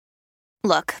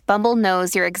Look, Bumble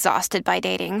knows you're exhausted by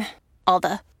dating. All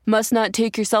the must not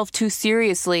take yourself too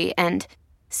seriously and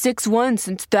 6'1"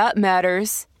 since that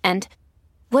matters. And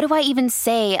what do I even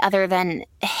say other than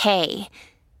hey?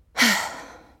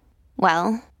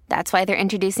 Well, that's why they're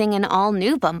introducing an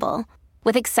all-new Bumble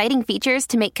with exciting features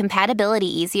to make compatibility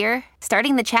easier,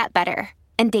 starting the chat better,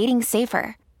 and dating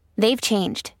safer. They've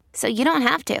changed, so you don't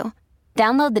have to.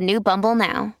 Download the new Bumble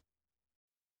now.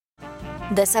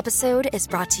 This episode is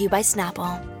brought to you by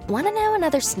Snapple. Want to know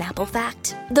another Snapple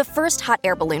fact? The first hot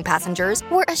air balloon passengers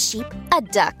were a sheep, a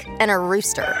duck, and a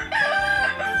rooster.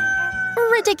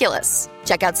 Ridiculous.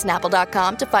 Check out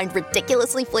Snapple.com to find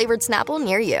ridiculously flavored Snapple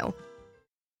near you.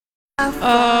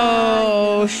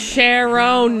 Oh,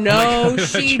 Sharon, no,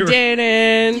 she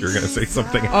didn't. You're going to say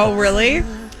something else. Oh, really?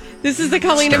 This is the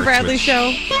Colleen and Bradley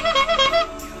Show.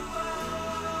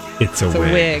 It's a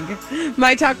wig.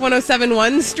 My Talk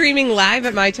 1071, streaming live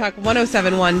at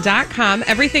mytalk1071.com.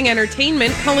 Everything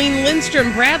Entertainment. Colleen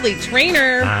Lindstrom, Bradley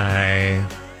Trainer. Hi.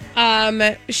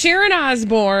 Sharon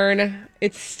Osbourne.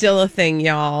 It's still a thing,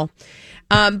 y'all.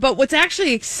 But what's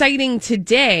actually exciting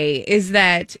today is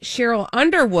that Cheryl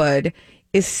Underwood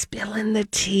is spilling the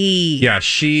tea. Yeah,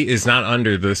 she is not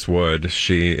under this wood.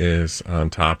 She is on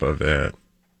top of it.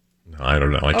 No, I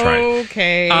don't know. I tried.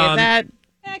 Okay,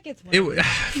 that gets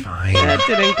fine. That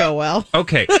didn't go well.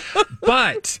 Okay,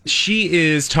 but she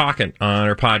is talking on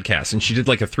her podcast, and she did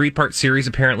like a 3-part series,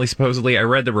 apparently, supposedly. I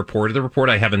read the report of the report.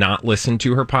 I have not listened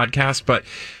to her podcast, but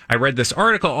I read this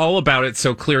article all about it,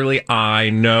 so clearly I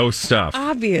know stuff.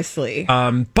 Obviously.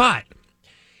 But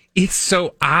it's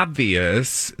so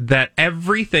obvious that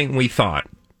everything we thought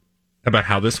about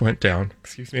how this went down.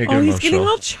 Excuse me, I get he's emotional. getting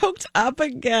all choked up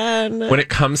again. When it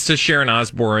comes to Sharon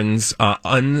Osbourne's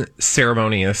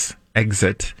unceremonious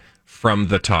exit from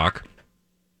the talk,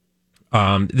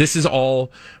 this is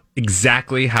all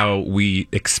exactly how we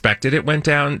expected it went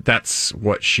down. That's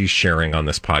what she's sharing on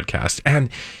this podcast.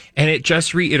 And it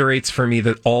just reiterates for me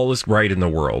that all is right in the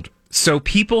world. So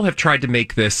people have tried to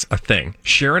make this a thing.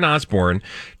 Sharon Osbourne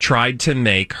tried to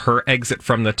make her exit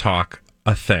from the talk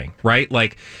a thing, right?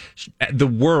 Like the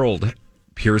world,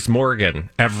 Piers Morgan,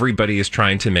 everybody is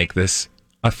trying to make this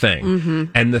a thing. Mm-hmm.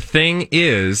 And the thing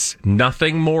is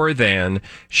nothing more than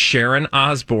Sharon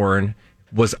Osbourne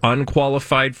was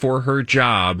unqualified for her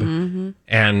job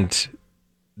and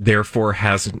therefore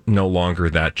has no longer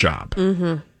that job.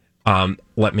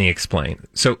 Let me explain.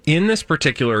 So in this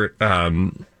particular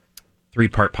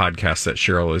 3-part podcast that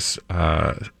Cheryl is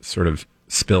sort of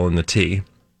spilling the tea,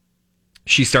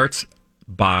 she starts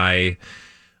by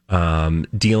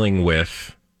dealing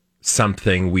with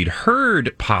something we'd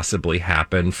heard possibly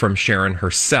happen from Sharon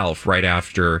herself right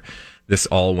after this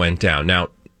all went down. Now,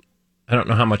 I don't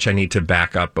know how much I need to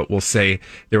back up, but we'll say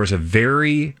there was a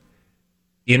very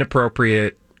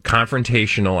inappropriate,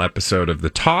 confrontational episode of The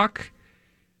Talk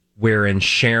wherein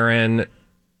Sharon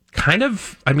kind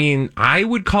of, I mean, I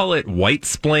would call it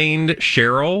white-splained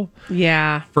Cheryl.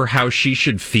 Yeah. For how she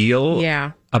should feel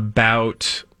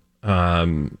about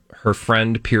her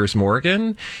friend Piers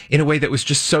Morgan in a way that was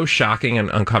just so shocking and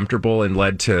uncomfortable and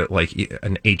led to like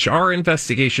an HR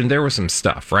investigation. There was some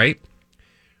stuff, right?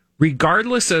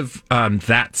 Regardless of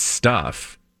that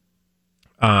stuff,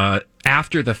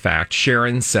 after the fact,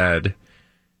 Sharon said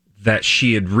that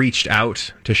she had reached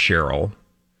out to Cheryl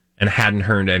and hadn't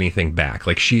heard anything back.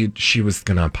 Like she was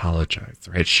going to apologize,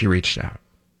 right? She reached out.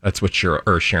 That's what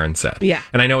Sharon said. Yeah.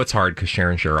 And I know it's hard because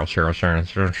Sharon.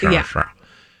 Yeah.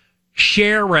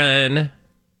 Sharon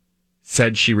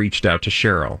said she reached out to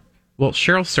Cheryl. Well,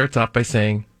 Cheryl starts off by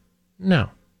saying, no,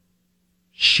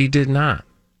 she did not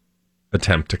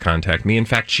attempt to contact me. In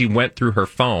fact, she went through her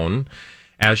phone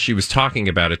as she was talking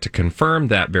about it to confirm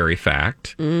that very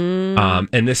fact.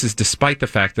 And this is despite the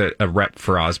fact that a rep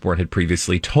for Osbourne had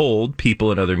previously told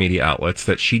people in other media outlets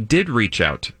that she did reach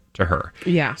out to her.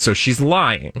 Yeah. So she's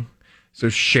lying. So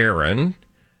Sharon,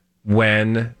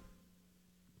 when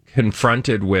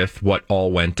confronted with what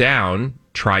all went down,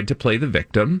 tried to play the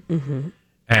victim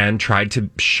and tried to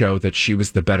show that she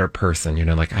was the better person. You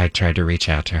know, like, I tried to reach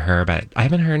out to her, but I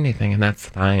haven't heard anything, and that's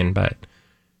fine. But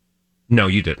no,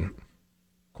 you didn't,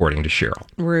 according to Cheryl.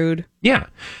 Rude. Yeah.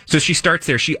 So she starts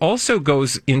there. She also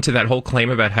goes into that whole claim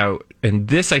about how, and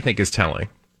this I think is telling,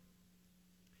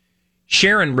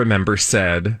 Sharon, remember,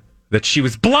 said that she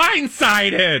was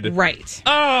blindsided. Right.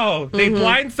 Oh, they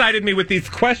blindsided me with these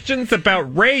questions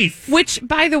about race. Which,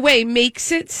 by the way, makes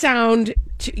it sound,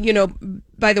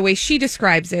 by the way she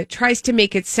describes it, tries to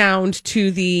make it sound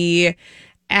to the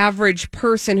average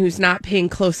person who's not paying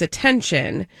close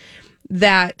attention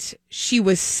that she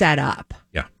was set up.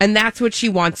 Yeah. And that's what she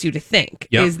wants you to think,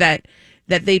 is that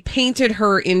that they painted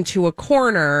her into a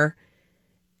corner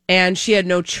and she had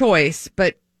no choice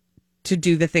but to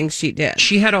do the things she did.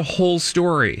 She had a whole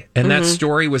story, and that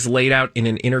story was laid out in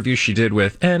an interview she did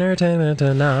with Entertainment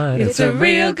Tonight. It's a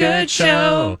real good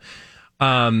show.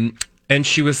 And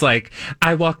she was like,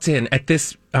 I walked in at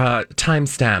this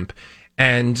timestamp,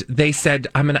 and they said,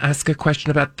 I'm going to ask a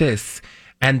question about this.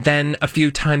 And then a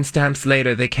few timestamps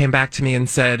later, they came back to me and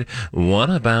said, what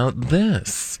about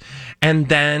this? And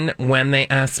then when they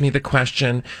asked me the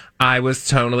question, I was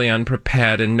totally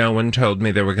unprepared and no one told me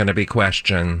there were going to be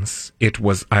questions. I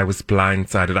was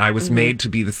blindsided. I was made to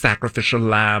be the sacrificial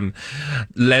lamb,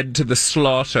 led to the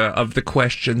slaughter of the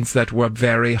questions that were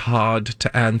very hard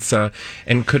to answer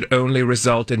and could only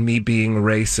result in me being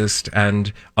racist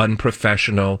and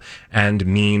unprofessional and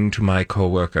mean to my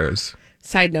coworkers.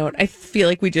 Side note, I feel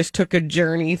like we just took a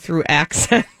journey through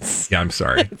accents. Yeah, I'm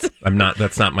sorry.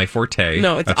 That's not my forte.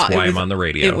 No, that's why I'm on the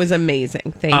radio. It was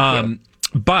amazing. Thank you.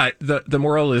 But the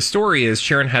moral of the story is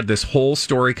Sharon had this whole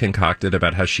story concocted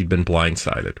about how she'd been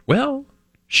blindsided. Well,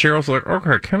 Cheryl's like,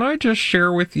 okay, can I just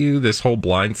share with you this whole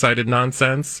blindsided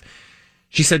nonsense?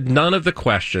 She said none of the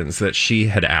questions that she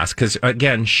had asked, because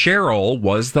again, Cheryl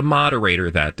was the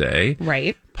moderator that day.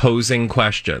 Right. Posing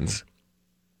questions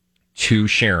to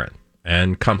Sharon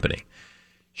and company.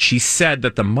 She said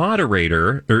that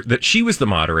that she was the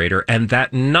moderator and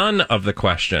that none of the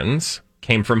questions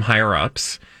came from higher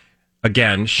ups.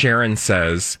 Again, Sharon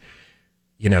says,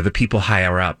 the people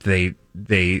higher up, they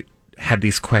had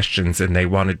these questions and they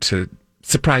wanted to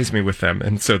surprise me with them.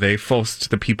 And so they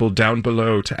forced the people down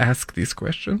below to ask these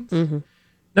questions. Mm-hmm.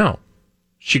 No.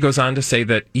 She goes on to say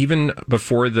that even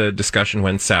before the discussion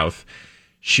went south,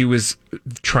 she was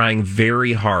trying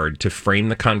very hard to frame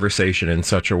the conversation in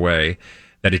such a way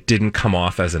that it didn't come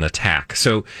off as an attack.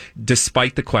 So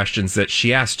despite the questions that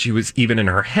she asked, she was even in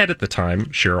her head at the time,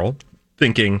 Cheryl,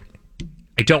 thinking,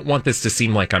 I don't want this to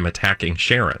seem like I'm attacking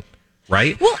Sharon,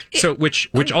 right? Well, which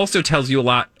also tells you a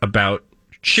lot about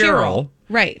Cheryl.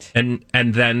 Right. And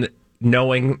then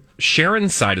knowing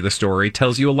Sharon's side of the story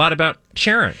tells you a lot about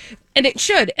Sharon. And it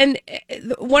should. And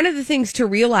one of the things to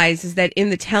realize is that in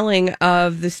the telling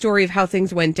of the story of how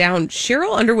things went down,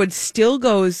 Cheryl Underwood still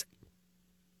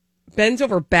bends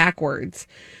over backwards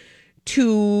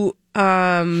to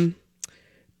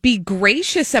be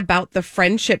gracious about the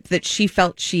friendship that she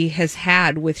felt she has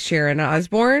had with Sharon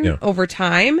Osbourne over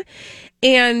time.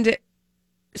 And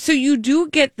so you do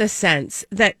get the sense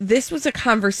that this was a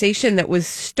conversation that was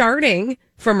starting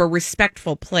from a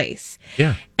respectful place.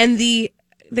 Yeah. And the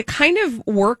kind of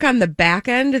work on the back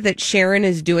end that Sharon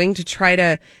is doing to try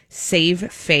to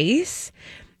save face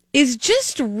is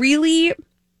just really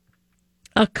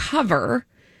a cover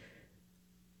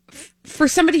for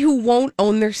somebody who won't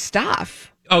own their stuff.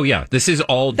 Oh, yeah. This is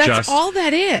all That's all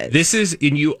that is. This is,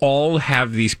 and you all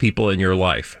have these people in your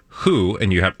life who,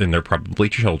 and they're probably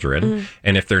children.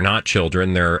 And if they're not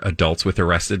children, they're adults with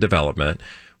arrested development,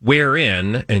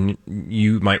 wherein, and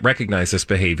you might recognize this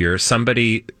behavior,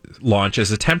 somebody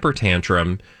launches a temper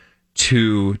tantrum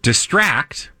to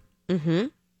distract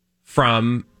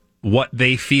from what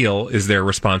they feel is their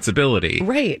responsibility.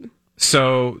 Right.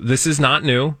 So this is not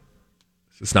new.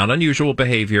 It's not unusual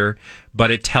behavior,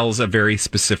 but it tells a very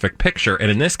specific picture.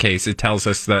 And in this case, it tells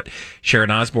us that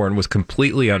Sharon Osbourne was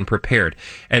completely unprepared.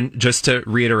 And just to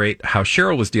reiterate how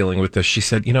Cheryl was dealing with this, she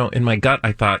said, in my gut,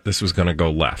 I thought this was going to go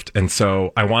left. And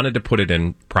so I wanted to put it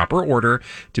in proper order,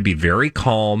 to be very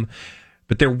calm.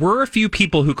 But there were a few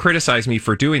people who criticized me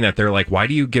for doing that. They're like, why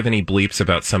do you give any bleeps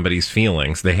about somebody's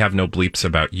feelings? They have no bleeps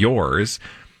about yours.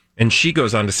 And she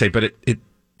goes on to say, but it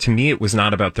to me, it was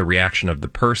not about the reaction of the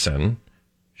person,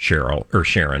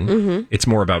 Sharon. It's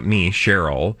more about me,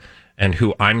 Cheryl, and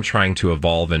who I'm trying to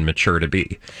evolve and mature to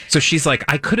be. So she's like,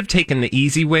 I could have taken the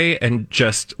easy way and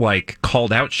just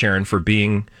called out Sharon for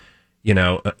being,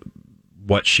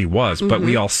 what she was, but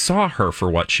we all saw her for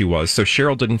what she was. So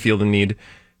Cheryl didn't feel the need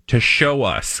to show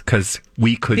us because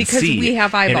we could see. Because we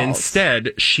have eyeballs. And instead,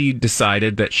 she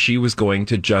decided that she was going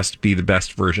to just be the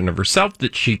best version of herself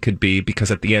that she could be,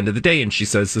 because at the end of the day, and she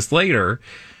says this later,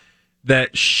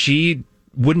 that she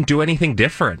wouldn't do anything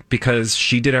different because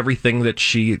she did everything that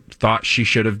she thought she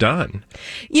should have done.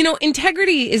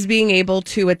 Integrity is being able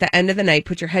to, at the end of the night,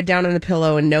 put your head down on the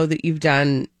pillow and know that you've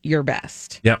done your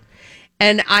best. Yep.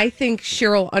 And I think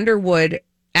Cheryl Underwood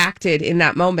acted in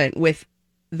that moment with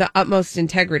the utmost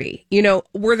integrity.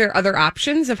 Were there other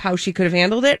options of how she could have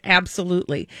handled it?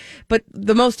 Absolutely. But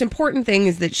the most important thing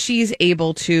is that she's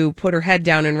able to put her head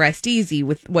down and rest easy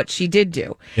with what she did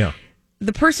do. Yeah.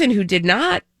 The person who did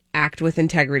not act with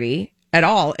integrity at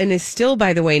all, and is still,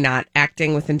 by the way, not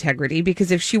acting with integrity,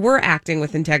 because if she were acting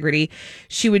with integrity,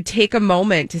 she would take a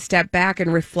moment to step back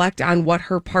and reflect on what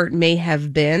her part may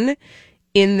have been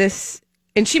in this.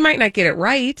 And she might not get it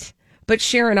right, but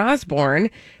Sharon Osbourne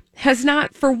has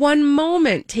not for one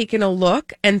moment taken a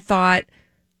look and thought,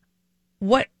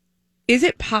 what is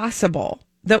it possible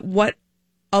that what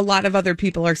a lot of other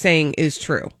people are saying is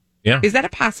true? Yeah. Is that a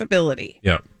possibility?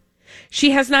 Yeah.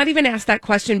 She has not even asked that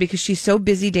question because she's so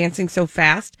busy dancing so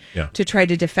fast to try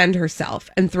to defend herself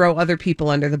and throw other people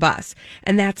under the bus.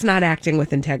 And that's not acting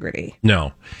with integrity.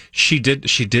 No, she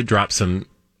did drop some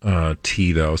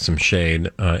tea, though, some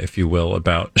shade, if you will,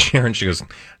 about Sharon. She goes,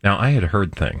 now, I had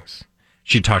heard things.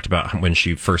 She talked about when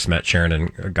she first met Sharon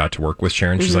and got to work with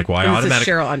Sharon. She's like, well, I automatically... This is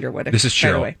Cheryl Underwood. This is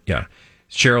Cheryl. Yeah.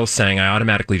 Cheryl's saying, I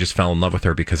automatically just fell in love with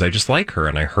her because I just like her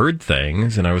and I heard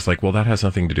things. And I was like, well, that has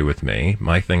nothing to do with me.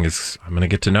 My thing is, I'm going to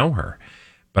get to know her.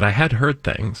 But I had heard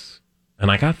things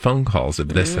and I got phone calls of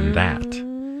this and that.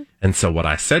 And so what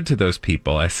I said to those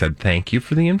people, I said, thank you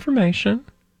for the information.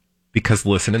 Because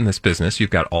listen, in this business, you've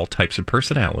got all types of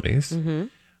personalities.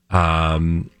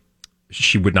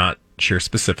 She would not share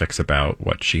specifics about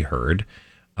what she heard.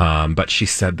 But she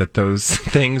said that those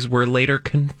things were later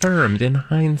confirmed in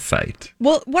hindsight.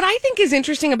 Well, what I think is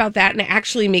interesting about that, and it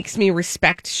actually makes me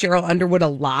respect Cheryl Underwood a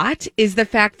lot, is the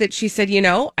fact that she said,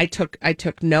 I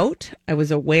took note, I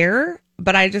was aware,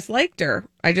 but I just liked her.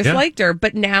 Liked her.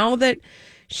 But now that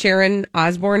Sharon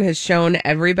Osbourne has shown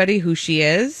everybody who she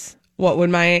is, what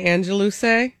would Maya Angelou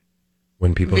say?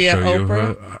 When people show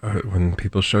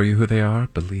you who they are,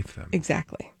 believe them.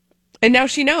 Exactly. And now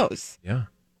she knows. Yeah.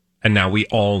 And now we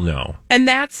all know. And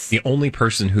that's... the only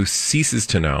person who ceases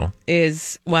to know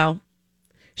is,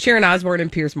 Sharon Osbourne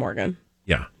and Piers Morgan.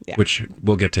 Yeah. Which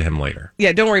we'll get to him later.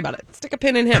 Yeah, don't worry about it. Stick a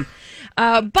pin in him.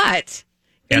 But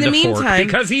in the meantime...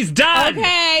 because he's done!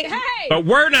 Okay, hey! But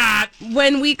we're not!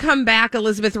 When we come back,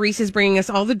 Elizabeth Reese is bringing us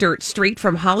all the dirt straight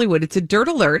from Hollywood. It's a Dirt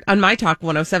Alert on My Talk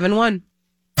 107.1.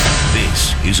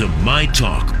 This is a My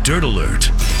Talk Dirt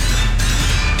Alert.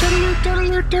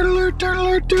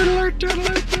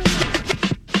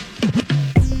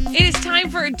 It is time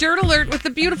for a Dirt Alert with the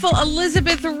beautiful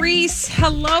Elizabeth Reese.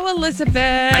 Hello,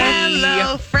 Elizabeth.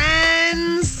 Hello,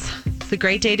 friends. It's a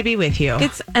great day to be with you.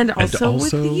 And also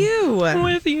with you.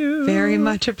 With you. Very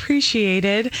much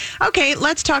appreciated. Okay,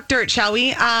 let's talk dirt, shall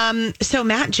we? So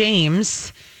Matt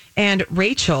James and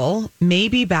Rachel may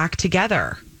be back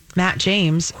together. Matt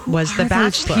James was The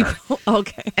Bachelor.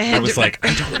 Okay. And I was like,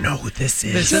 I don't know who this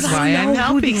is. This is why I'm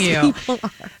helping you.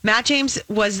 Matt James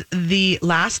was the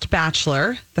last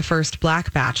Bachelor, the first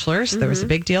Black Bachelor. So there was a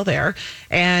big deal there.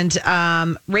 And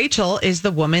Rachel is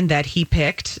the woman that he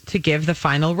picked to give the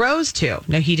final rose to.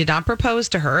 Now, he did not propose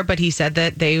to her, but he said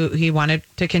that he wanted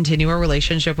to continue a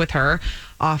relationship with her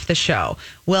off the show.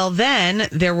 Well, then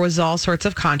there was all sorts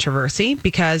of controversy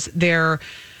because there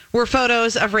were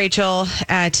photos of Rachel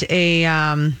at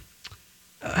a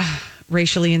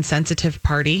racially insensitive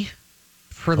party,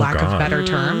 for lack of better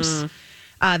terms,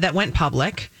 that went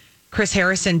public. Chris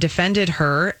Harrison defended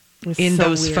her in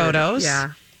those photos.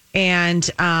 Yeah. And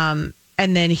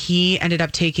then he ended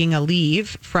up taking a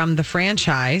leave from the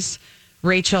franchise.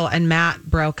 Rachel and Matt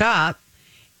broke up,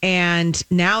 and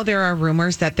now there are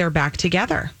rumors that they're back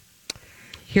together.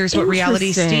 Here's what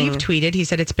Reality Steve tweeted. He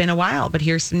said, it's been a while, but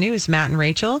here's some news. Matt and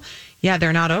Rachel,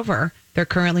 they're not over. They're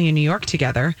currently in New York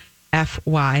together.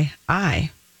 FYI.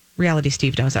 Reality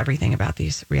Steve knows everything about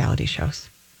these reality shows.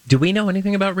 Do we know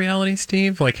anything about Reality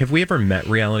Steve? Like, have we ever met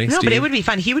Reality Steve? No, but it would be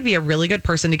fun. He would be a really good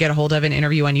person to get a hold of and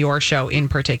interview on your show in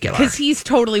particular. Because he's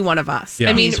totally one of us.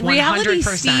 Yeah. I mean, He's Reality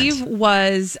 100%. Steve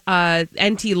was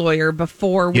NT Lawyer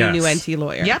before we knew NT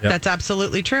Lawyer. Yep, that's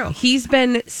absolutely true. He's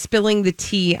been spilling the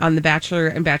tea on the Bachelor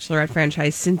and Bachelorette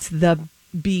franchise since the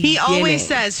beginning. He always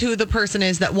says who the person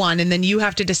is that won, and then you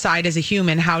have to decide as a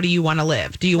human, how do you want to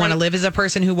live? Do you want to live as a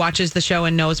person who watches the show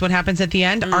and knows what happens at the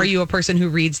end? Are you a person who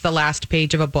reads the last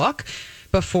page of a book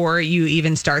before you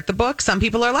even start the book? Some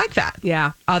people are like that.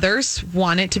 Yeah. Others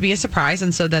want it to be a surprise,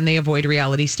 and so then they avoid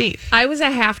Reality Steve. I was a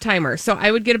half timer, so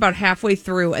I would get about halfway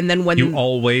through, and then when you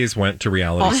always went to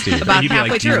Reality Steve, about he'd be halfway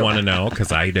like, "Do you through. want to know?"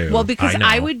 Because I do. Well, because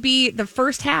I would be the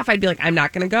first half, I'd be like, I'm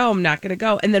not going to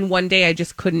go, and then one day I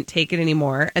just couldn't take it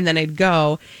anymore, and then I'd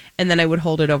go, and then I would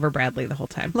hold it over Bradley the whole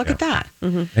time. Look at that.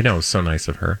 I know, it's so nice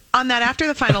of her. On that After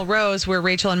the Final Rose, where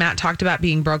Rachel and Matt talked about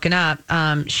being broken up,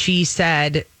 she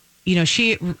said,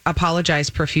 she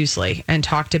apologized profusely and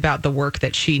talked about the work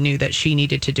that she knew that she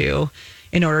needed to do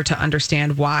in order to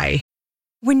understand why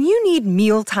When you need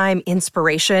mealtime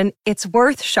inspiration, it's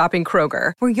worth shopping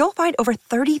Kroger, where you'll find over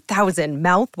 30,000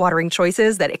 mouth-watering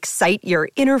choices that excite your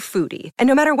inner foodie. And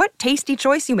no matter what tasty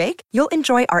choice you make, you'll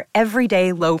enjoy our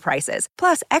everyday low prices,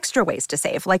 plus extra ways to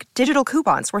save, like digital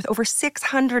coupons worth over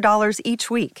 $600 each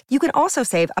week. You can also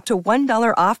save up to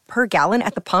 $1 off per gallon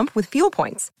at the pump with fuel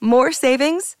points. More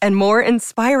savings and more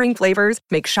inspiring flavors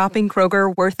make shopping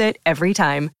Kroger worth it every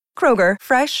time. Kroger,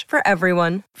 fresh for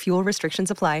everyone. Fuel restrictions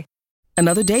apply.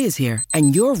 Another day is here,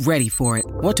 and you're ready for it.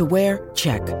 What to wear?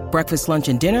 Check. Breakfast, lunch,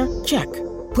 and dinner? Check.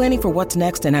 Planning for what's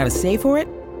next and how to save for it?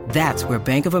 That's where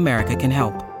Bank of America can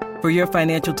help. For your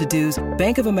financial to-dos,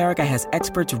 Bank of America has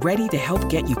experts ready to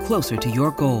help get you closer to your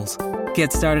goals.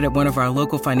 Get started at one of our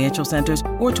local financial centers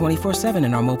or 24/7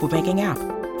 in our mobile banking app.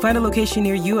 Find a location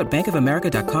near you at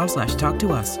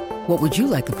bankofamerica.com/talktous. What would you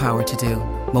like the power to do?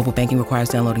 Mobile banking requires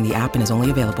downloading the app and is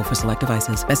only available for select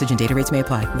devices. Message and data rates may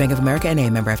apply. Bank of America NA,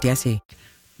 member FDIC.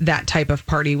 That type of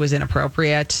party was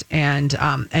inappropriate and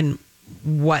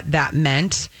what that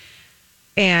meant.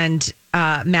 And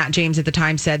Matt James at the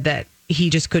time said that he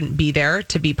just couldn't be there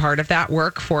to be part of that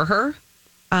work for her.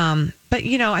 But,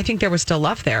 I think there was still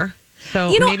love there.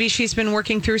 So maybe she's been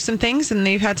working through some things and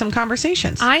they've had some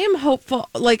conversations. I am hopeful,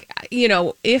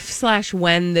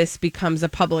 if/when this becomes a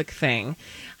public thing,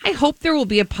 I hope there will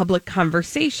be a public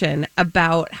conversation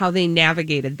about how they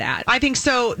navigated that. I think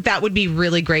so. That would be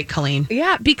really great, Colleen.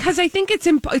 Yeah, because I think it's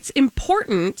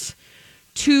important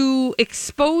to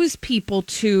expose people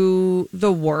to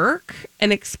the work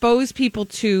and expose people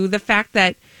to the fact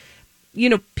that,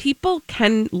 people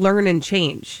can learn and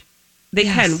change. They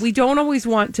can. We don't always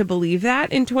want to believe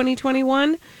that in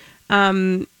 2021,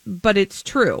 but it's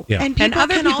true. Yeah. And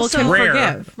other people can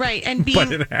forgive. Right. And but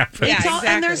it happens. Yeah, exactly.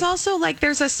 And there's also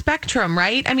there's a spectrum,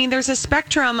 right? I mean, there's a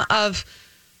spectrum of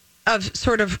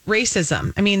sort of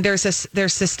racism. I mean, there's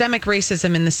systemic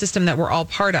racism in the system that we're all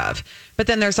part of. But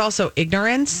then there's also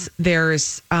ignorance.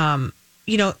 There's, and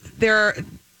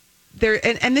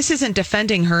this isn't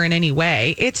defending her in any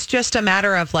way. It's just a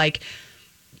matter of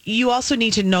you also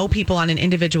need to know people on an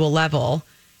individual level.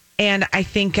 And I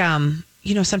think,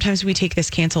 sometimes we take this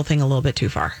cancel thing a little bit too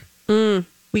far.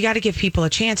 We got to give people a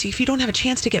chance. If you don't have a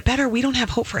chance to get better, we don't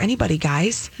have hope for anybody,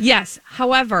 guys. Yes.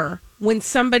 However, when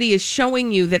somebody is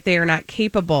showing you that they are not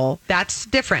capable, that's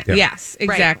different. Yeah. Yes,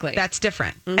 exactly. Right. That's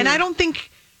different. Mm-hmm. And I don't think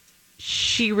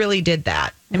she really did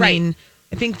that. I Right. mean,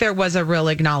 I think there was a real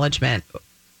acknowledgement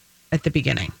at the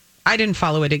beginning. I didn't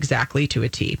follow it exactly to a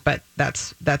T, but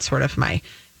that's sort of my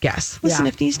guess. Listen,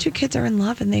 if these two kids are in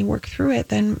love and they work through it,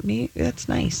 then that's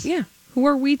nice. Yeah. Who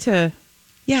are we to...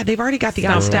 Yeah, they've already got the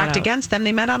odds stacked against them.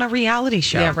 They met on a reality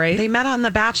show. Yeah, right. They met on The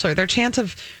Bachelor. Their chance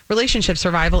of relationship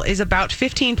survival is about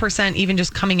 15% even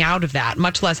just coming out of that,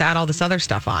 much less add all this other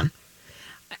stuff on.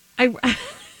 I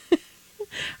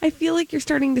feel like you're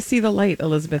starting to see the light,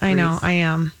 Elizabeth. I know, Reese. I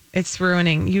am. It's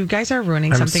ruining. You guys are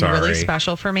ruining something really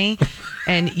special for me.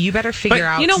 And you better figure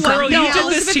out. You know what? Girl, you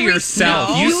did this to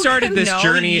yourself. You started this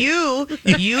journey. You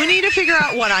need to figure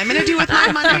out what I'm going to do with my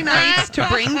Monday nights to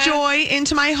bring joy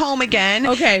into my home again.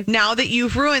 Okay. Now that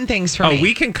you've ruined things for me. Oh,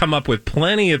 we can come up with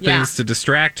plenty of things to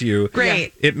distract you.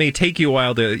 Great. It may take you a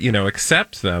while to,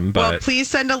 accept them, but... Well, please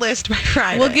send a list by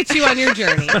Friday. We'll get you on your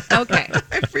journey. Okay.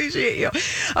 I appreciate you.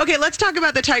 Okay, let's talk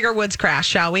about the Tiger Woods crash,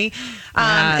 shall we?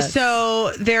 Yes.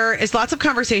 So there is lots of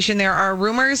conversation. There are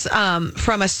rumors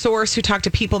from a source who talked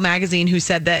to People Magazine who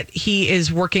said that he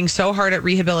is working so hard at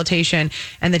rehabilitation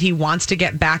and that he wants to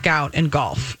get back out and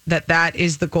golf, that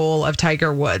is the goal of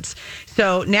Tiger Woods.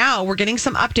 So now we're getting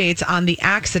some updates on the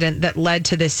accident that led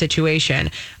to this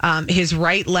situation. His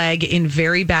right leg in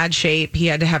very bad shape. He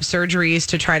had to have surgeries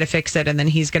to try to fix it, and then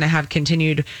he's going to have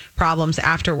continued problems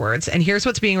afterwards. And here's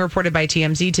what's being reported by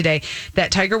TMZ today,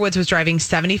 that Tiger Woods was driving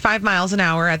 75 miles an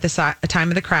hour at the time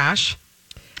of the crash.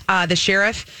 The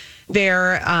sheriff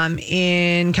there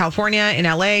in California, in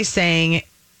LA, saying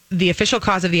the official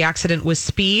cause of the accident was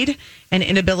speed and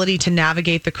inability to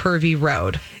navigate the curvy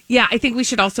road. Yeah, I think we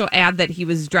should also add that he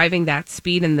was driving that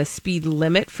speed, and the speed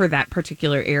limit for that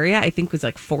particular area, I think, was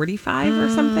like 45 or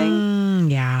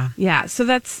something. Yeah. Yeah, so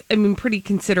that's, pretty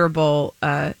considerable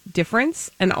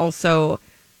difference, and also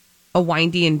a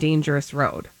windy and dangerous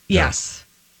road. Yes.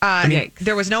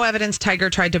 There was no evidence Tiger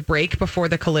tried to brake before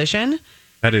the collision.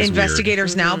 That is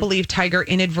Investigators now believe Tiger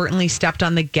inadvertently stepped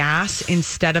on the gas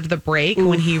instead of the brake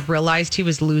when he realized he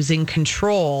was losing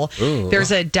control. Ooh.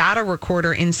 There's a data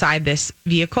recorder inside this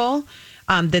vehicle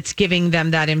that's giving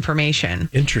them that information.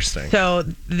 Interesting. So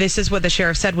this is what the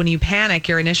sheriff said. When you panic,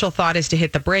 your initial thought is to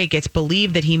hit the brake. It's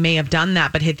believed that he may have done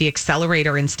that, but hit the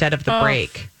accelerator instead of the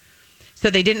brake. So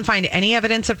they didn't find any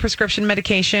evidence of prescription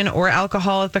medication or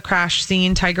alcohol at the crash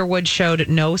scene. Tiger Woods showed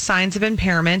no signs of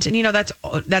impairment. And,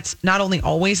 that's not only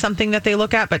always something that they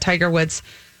look at, but Tiger Woods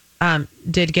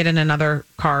did get in another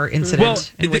car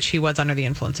incident in which he was under the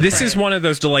influence of This is one of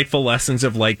those delightful lessons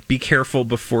of be careful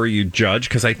before you judge,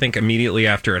 because I think immediately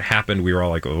after it happened, we were all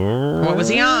like, oh. What was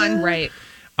he on? Right.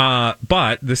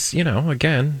 But this,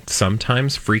 again,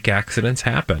 sometimes freak accidents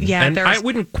happen. Yeah, and I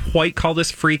wouldn't quite call this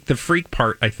freak. The freak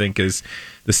part, I think, is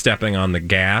the stepping on the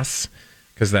gas,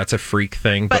 because that's a freak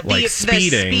thing. But speeding. The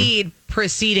speed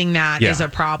preceding that is a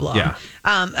problem. Yeah.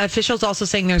 Officials also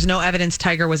saying there's no evidence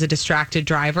Tiger was a distracted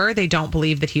driver. They don't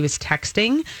believe that he was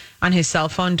texting on his cell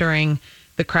phone during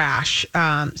the crash.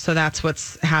 So that's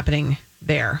what's happening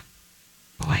there.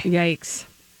 Boy. Yikes.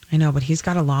 I know, but he's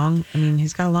got a long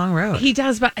road. He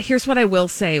does, but here's what I will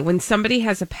say. When somebody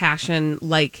has a passion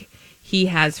like he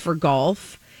has for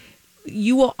golf,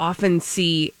 you will often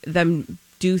see them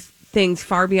do things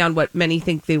far beyond what many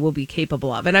think they will be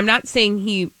capable of. And I'm not saying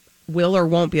he will or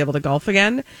won't be able to golf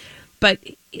again, but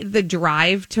the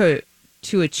drive to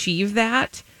achieve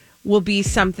that will be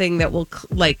something that will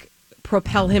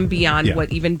propel him beyond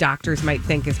what even doctors might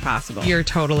think is possible. You're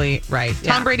totally right.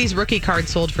 Yeah. Tom Brady's rookie card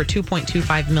sold for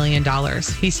 $2.25 million.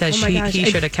 He says he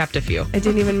should have kept a few. I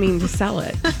didn't even mean to sell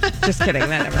it. Just kidding.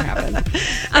 That never happened.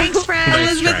 Thanks, friend.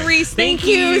 Elizabeth Reese, thank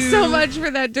you so much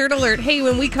for that Dirt Alert. Hey,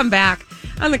 when we come back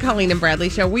on the Colleen and Bradley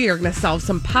Show, we are going to solve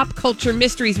some pop culture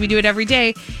mysteries. We do it every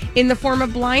day in the form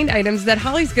of blind items that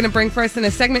Holly's going to bring for us in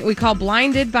a segment we call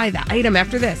Blinded by the Item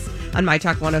after this on My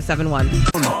Talk 1071.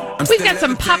 We've got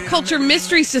some pop culture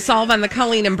mysteries to solve on the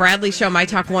Colleen and Bradley Show, My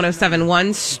Talk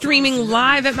 1071, streaming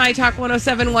live at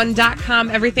MyTalk1071.com.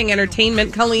 Everything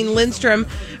Entertainment. Colleen Lindstrom,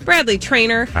 Bradley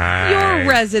Trainer, your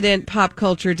resident pop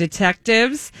culture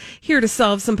detectives, here to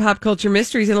solve some pop culture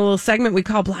mysteries in a little segment we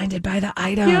call Blinded by the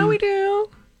Item. Yeah, we do.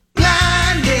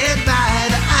 Blinded by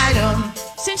the item.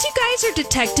 Since you guys are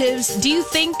detectives, do you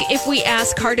think if we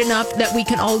ask hard enough that we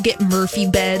can all get Murphy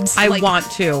beds? I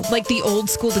want to. Like the old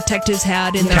school detectives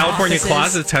had in their California offices?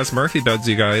 Closets has Murphy beds,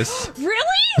 you guys. Really?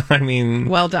 I mean,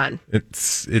 well done.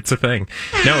 It's a thing.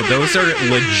 No, those are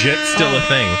legit still a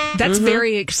thing. That's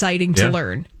very exciting to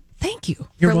learn. Thank you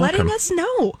for letting us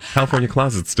know.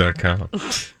 CaliforniaClosets.com.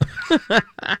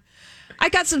 I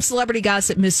got some celebrity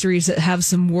gossip mysteries that have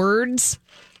some words.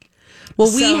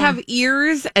 Well, we have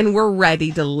ears and we're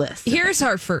ready to listen. Here's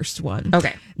our first one.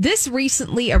 Okay. This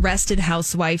recently arrested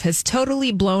housewife has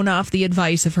totally blown off the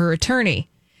advice of her attorney.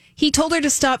 He told her to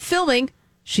stop filming.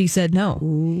 She said no.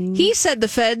 Ooh. He said the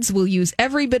feds will use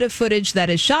every bit of footage that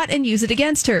is shot and use it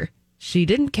against her. She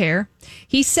didn't care.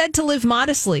 He said to live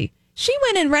modestly. She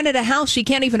went and rented a house she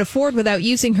can't even afford without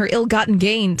using her ill-gotten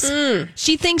gains.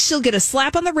 She thinks she'll get a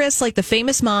slap on the wrist like the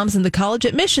famous moms in the college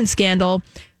admission scandal,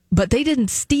 but they didn't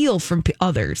steal from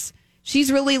others. She's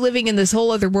really living in this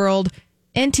whole other world.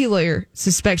 NT lawyer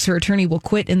suspects her attorney will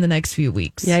quit in the next few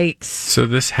weeks. Yikes. So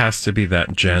this has to be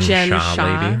that Jen Shaw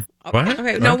lady. What?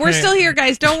 Okay. No, we're still here,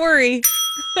 guys. Don't worry.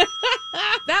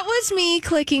 That was me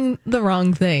clicking the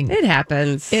wrong thing. It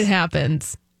happens. It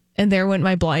happens. And there went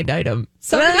my blind item.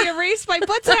 Somebody erased my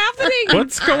what's happening?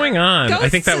 What's going on? Ghosts I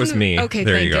think that was me. Okay,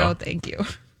 there thank you go. Thank you.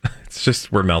 It's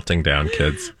just we're melting down,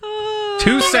 kids.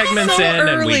 2 segments in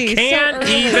and we can't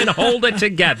even hold it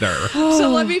together. So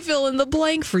let me fill in the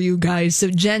blank for you guys. So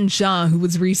Jen Shaw, who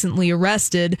was recently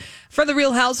arrested for the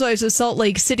Real Housewives of Salt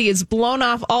Lake City, has blown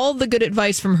off all the good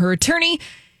advice from her attorney.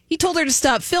 He told her to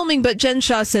stop filming, but Jen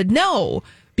Shaw said no,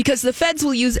 because the feds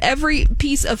will use every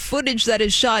piece of footage that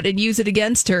is shot and use it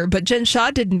against her. But Jen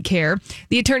Shaw didn't care.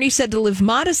 The attorney said to live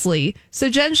modestly. So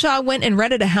Jen Shaw went and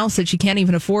rented a house that she can't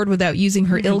even afford without using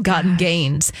her ill-gotten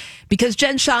gains. Because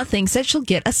Jen Shaw thinks that she'll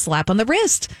get a slap on the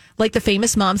wrist, like the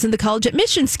famous moms in the college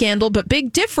admission scandal. But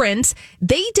big difference,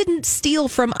 they didn't steal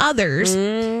from others.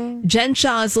 Jen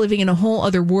Shaw is living in a whole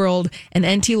other world, and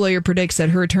NT lawyer predicts that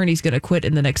her attorney's going to quit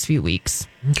in the next few weeks.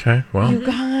 Okay, well. You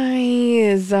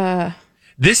guys...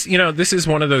 This is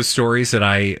one of those stories that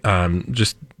I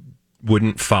just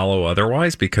wouldn't follow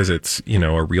otherwise because it's,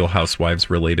 a Real Housewives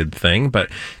related thing.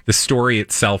 But the story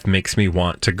itself makes me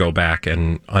want to go back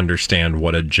and understand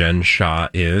what a Jen Shaw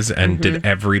is. And did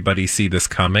everybody see this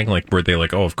coming? Like, were they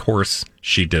like, oh, of course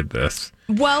she did this?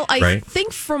 Well, I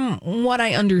think from what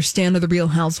I understand of the Real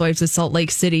Housewives of Salt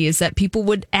Lake City is that people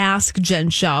would ask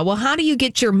Jen Shaw, well, how do you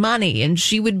get your money? And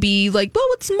she would be like, well,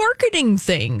 it's marketing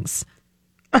things.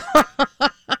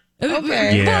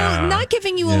 Okay. Well, not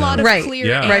giving you a lot of clear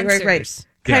answers. Right.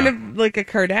 Kind of like a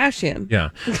Kardashian. Yeah.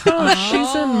 Oh,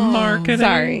 she's in marketing.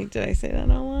 Sorry, did I say that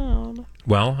out loud?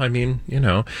 Well, I mean,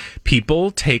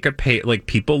 people take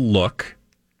people look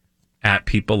at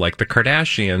people like the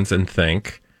Kardashians and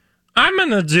think, I'm going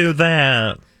to do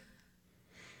that.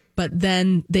 But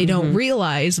then they don't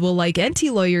realize, well, like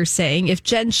Enty Lawyer's saying, if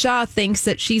Jen Shah thinks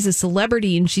that she's a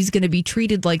celebrity and she's going to be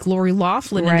treated like Lori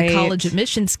Loughlin in the college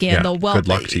admission scandal, well, good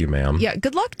luck to you, ma'am. Yeah,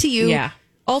 good luck to you. Yeah.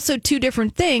 Also, two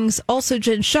different things. Also,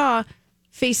 Jen Shah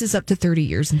faces up to 30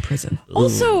 years in prison.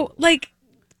 Also, like,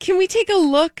 can we take a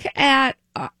look at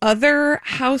other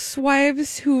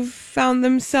housewives who've found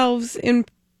themselves in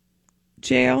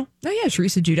jail? Oh, yeah,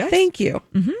 Teresa Giudice. Thank you.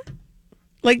 Mm-hmm.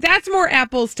 Like, that's more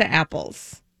apples to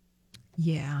apples.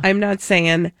 Yeah. I'm not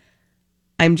saying,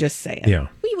 I'm just saying. Yeah.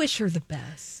 We wish her the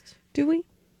best. Do we?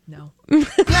 No.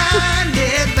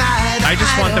 I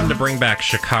just want them to bring back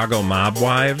Chicago mob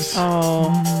wives.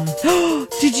 Oh.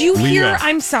 Did you Leah. hear?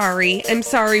 I'm sorry.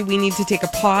 We need to take a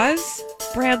pause.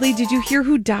 Bradley, did you hear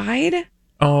who died?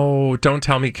 Oh, don't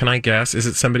tell me. Can I guess? Is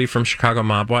it somebody from Chicago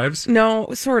mob wives? No,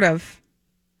 sort of.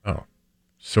 Oh,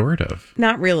 sort of.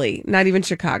 Not really. Not even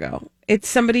Chicago. It's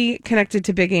somebody connected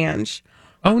to Big Ange.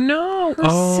 Oh, no.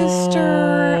 Her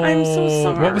sister. I'm so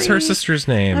sorry. What was her sister's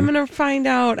name? I'm going to find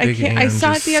out. Big I saw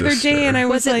it Ange's the other sister. day and I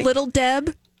was Was it like, Little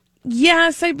Deb?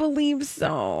 yes, I believe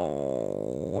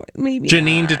so. Maybe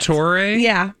Janine not. DeTore?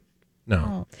 Yeah.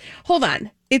 No. Hold on.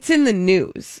 It's in the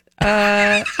news.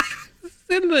 It's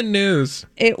in the news.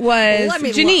 It was Let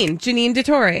me Janine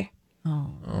DeTore.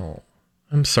 Oh,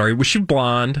 I'm sorry. Was she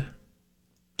blonde?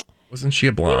 Wasn't she a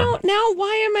You blonde? know, now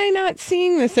why am I not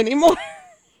seeing this anymore?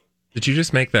 Did you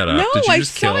just make that up? No, Did you I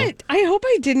just saw kill? it. I hope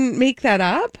I didn't make that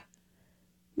up.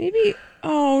 Maybe.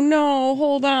 Oh no!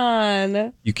 Hold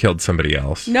on. You killed somebody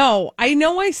else. No, I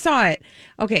know I saw it.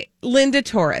 Okay, Linda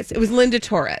Torres. It was Linda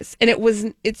Torres, and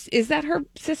is that her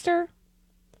sister?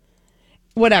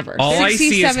 Whatever. All I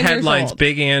see is 67 years headlines: old.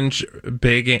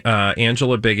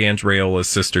 Angela Big Ange Rayola's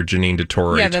sister Janine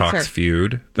DeTore Yeah, that's talks her.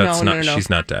 feud. That's No, not. no. She's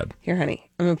not dead. Here, honey.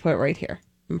 I'm gonna put it right here.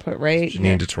 I'm gonna put it right Janine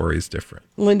here. DeTore is different.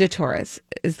 Linda Torres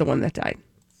is the one that died.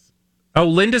 Oh,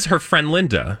 Linda's her friend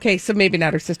Linda. Okay, so maybe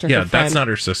not her sister. Yeah, her friend. that's not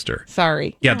her sister.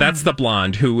 Sorry. Yeah, that's the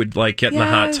blonde who would like get in the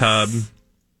hot Yes. tub. Isn't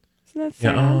that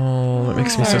Yeah, sad? oh, that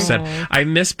makes me so sad. I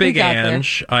miss Big got there.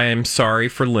 Ange. I am sorry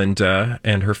for Linda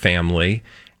and her family,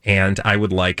 and I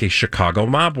would like a Chicago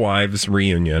Mob Wives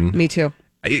reunion. Me too.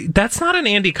 That's not an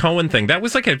Andy Cohen thing. That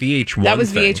was like a VH1 That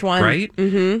was thing, VH1. right?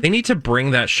 Mm-hmm. They need to bring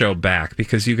that show back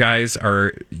because you guys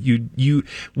are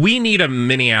we need a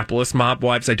Minneapolis Mob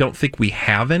Wives. I don't think we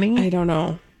have any. I don't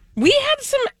know. We had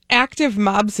some active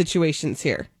mob situations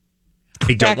here.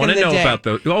 I don't back want in to the know day. about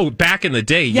those. Oh, back in the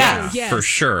day, yeah, Yes. for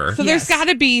sure. So there's got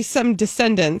to be some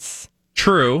descendants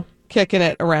True. kicking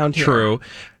it around here. True.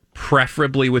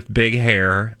 Preferably with big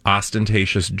hair,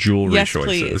 ostentatious jewelry Yes,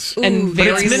 choices. please. And But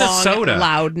very it's Minnesota. long,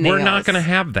 loud nails. We're not going to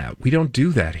have that. We don't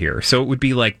do that here. So it would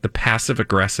be like the passive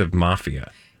aggressive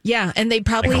mafia. Yeah, and they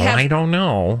probably Like, have. I don't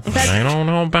know. I don't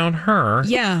know about her.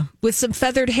 Yeah, with some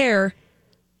feathered hair.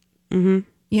 Mm-hmm.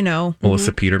 You know.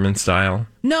 Melissa Peterman style.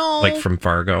 No. Like from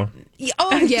Fargo.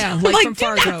 Oh, yeah, like, from do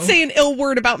Fargo. not say an ill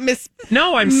word about Miss.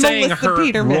 No, I'm saying Melissa her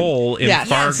Peterman. role in Yes,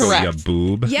 Fargo, correct. you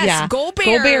boob. Yes, Yeah. Goldberg's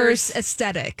Goldberg's.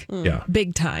 aesthetic. Yeah.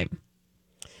 Big time.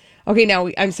 Okay, now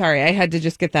I'm sorry. I had to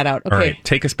just get that out. Okay. All right,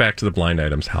 take us back to the blind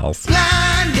items house.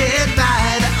 Blinded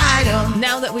by the item.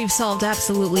 Now that we've solved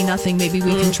absolutely nothing, maybe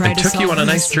we can try It to took solve you on a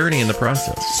nice this. journey in the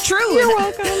process. It's true. You're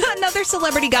welcome. Another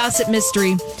celebrity gossip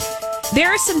mystery. There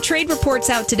are some trade reports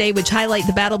out today which highlight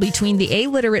the battle between the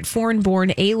illiterate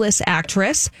foreign-born A-list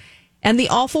actress and the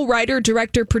awful writer,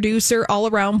 director, producer,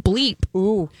 all-around bleep.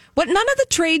 Ooh. What none of the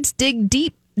trades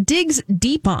digs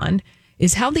deep on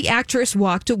is how the actress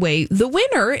walked away the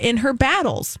winner in her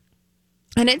battles.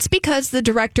 And it's because the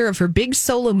director of her big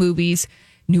solo movies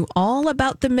knew all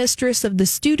about the mistress of the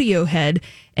studio head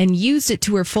and used it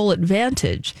to her full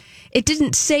advantage. It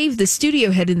didn't save the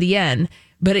studio head in the end,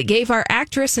 but it gave our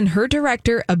actress and her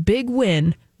director a big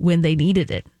win when they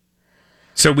needed it.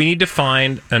 So we need to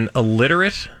find an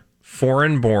illiterate,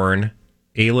 foreign-born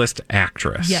A-list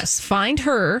actress. Yes, find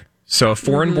her. So a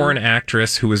foreign-born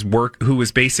actress who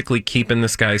was basically keeping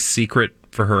this guy's secret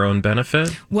for her own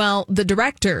benefit. Well, the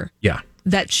director Yeah.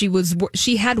 that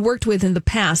she had worked with in the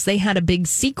past, they had a big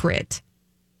secret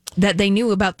that they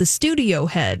knew about the studio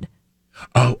head.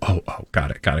 Oh,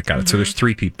 got it. So there's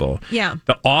three people. Yeah.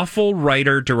 The awful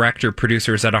writer, director,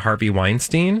 producer, is that a Harvey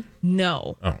Weinstein?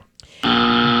 No. Oh.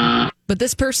 But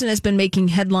this person has been making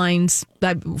headlines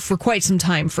for quite some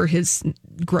time for his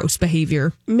gross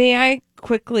behavior. May I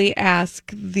quickly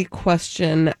ask the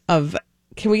question of,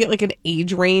 can we get like an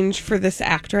age range for this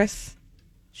actress?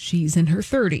 She's in her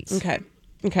 30s. Okay.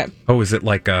 Okay. Oh, is it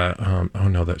like a? Oh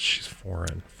no, that she's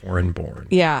foreign born.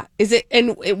 Yeah. Is it?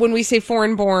 And when we say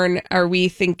foreign born, are we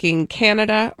thinking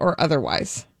Canada or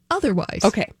otherwise? Otherwise.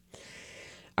 Okay.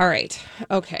 All right.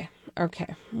 Okay.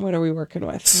 What are we working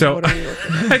with? So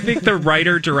I think the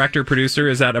writer, director, producer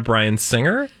is that a Bryan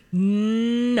Singer?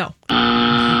 No.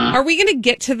 Are we going to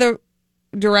get to the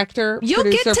director? You'll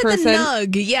producer get to person? the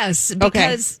nug, yes,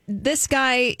 because this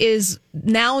guy is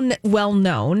now well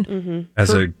known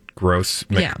As a gross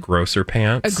McGrosser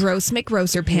pants. a gross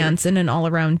McGrosser pants and an all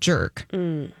around jerk.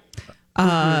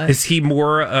 Is he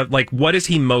more like, what is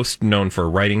he most known for?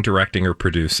 Writing, directing, or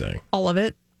producing? All of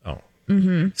it.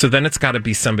 So then it's got to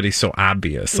be somebody so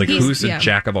obvious. Like, who's a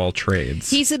jack of all trades?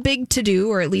 He's a big to-do,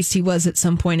 or at least he was at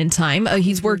some point in time.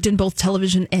 He's worked in both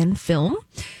television and film.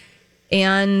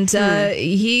 And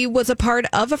he was a part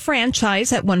of a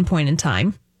franchise at one point in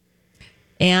time.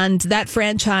 And that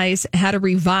franchise had a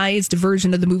revised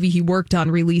version of the movie he worked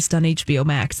on released on HBO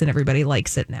Max, and everybody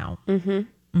likes it now.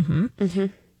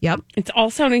 Yep. It's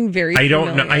all sounding very I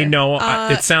don't know. familiar. I know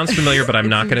it sounds familiar, but I'm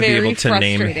not going to be able to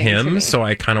name him. So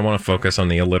I kind of want to focus on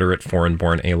the illiterate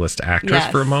foreign-born A-list actress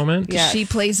for a moment. Yes. She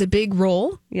plays a big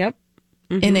role Yep.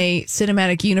 in a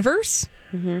cinematic universe.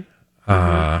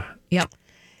 Yep.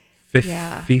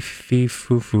 Fifi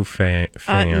Fufu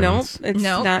fans. No, it's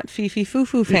not Fifi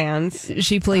Fufu fans.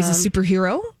 She plays a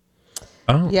superhero.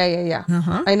 Oh. Yeah.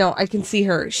 I know. I can see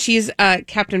her. She's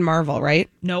Captain Marvel, right?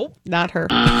 Nope. Not her.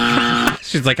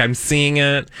 She's like, I'm seeing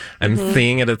it. I'm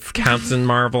seeing it. It's Captain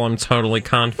Marvel. I'm totally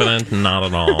confident. Not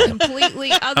at all.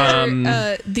 Completely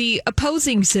other, the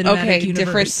opposing cinematic universe.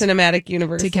 Different cinematic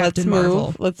universe. To Captain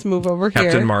Marvel. Let's move over here.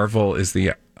 Captain Marvel is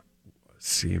the...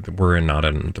 See, we're not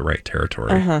in the right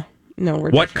territory. No,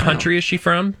 we're What country is she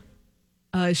from?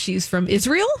 She's from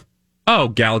Israel. Oh,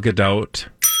 Gal Gadot.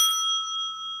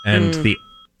 And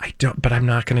but I'm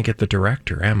not going to get the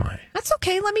director, am I? That's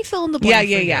okay. Let me fill in the blank.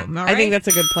 Yeah. for you, all I think right? that's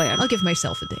a good plan. I'll give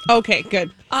myself a ding. Okay,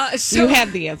 good. So You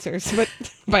had the answers, but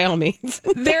by all means.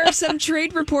 there are some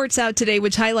trade reports out today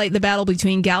which highlight the battle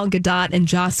between Gal Gadot and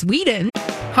Joss Whedon.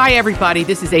 Hi, everybody.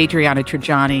 This is Adriana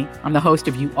Trajani. I'm the host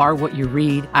of You Are What You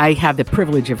Read. I have the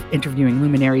privilege of interviewing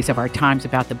luminaries of our times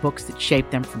about the books that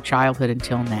shaped them from childhood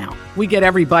until now. We get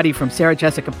everybody from Sarah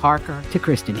Jessica Parker to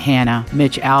Kristen Hanna,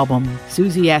 Mitch Albom,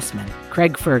 Susie Essman,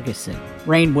 Craig Ferguson,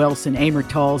 Rainn Wilson, Amor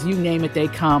Tolls, you name it, they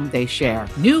come, they share.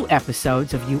 New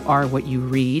episodes of You Are What You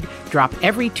Read drop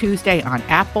every Tuesday on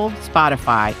Apple,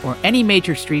 Spotify, or any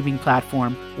major streaming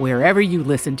platform wherever you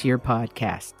listen to your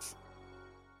podcasts.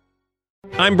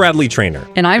 I'm Bradley Trainer.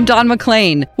 And I'm Don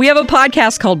McClain. We have a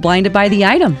podcast called Blinded by the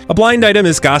Item. A blind item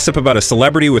is gossip about a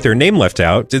celebrity with their name left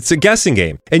out. It's a guessing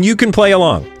game, and you can play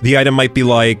along. The item might be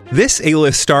like, this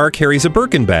A-list star carries a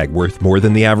Birkin bag worth more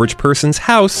than the average person's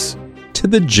house to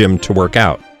the gym to work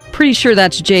out. Pretty sure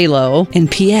that's J-Lo.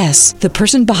 And P.S. the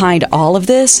person behind all of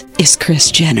this is Kris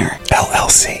Jenner,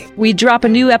 LLC. We drop a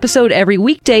new episode every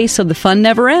weekday so the fun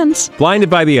never ends. Blinded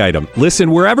by the Item.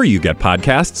 Listen wherever you get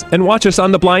podcasts and watch us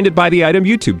on the Blinded by the Item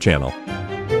YouTube channel.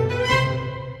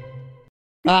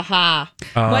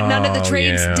 What none of the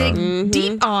trades dig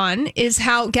deep on is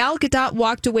how Gal Gadot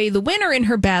walked away the winner in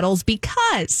her battles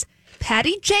because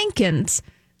Patty Jenkins,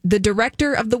 the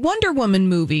director of the Wonder Woman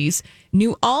movies,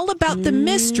 knew all about the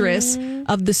mistress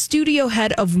of the studio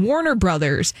head of Warner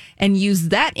Brothers and used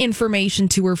that information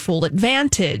to her full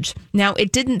advantage. Now,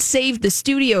 it didn't save the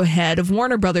studio head of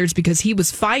Warner Brothers because he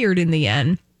was fired in the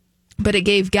end, but it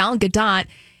gave Gal Gadot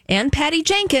and Patty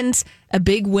Jenkins a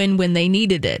big win when they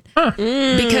needed it.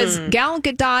 Because Gal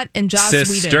Gadot and Joss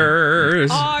Sisters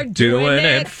Whedon are doing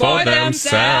it for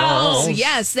themselves.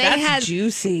 Yes, That's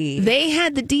juicy. They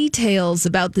had the details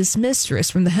about this mistress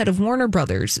from the head of Warner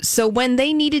Brothers. So when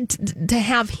they needed to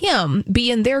have him be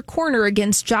in their corner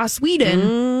against Joss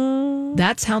Whedon,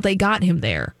 that's how they got him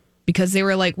there. Because they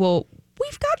were like, well,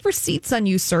 we've got receipts on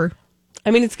you, sir. I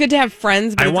mean, it's good to have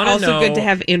friends, but I it's wanna also know good to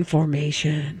have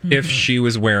information. If she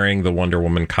was wearing the Wonder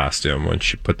Woman costume when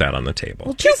she put that on the table.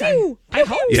 Well, geez, I hope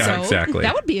so. Yeah, exactly.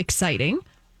 That would be exciting.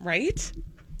 Right?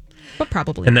 But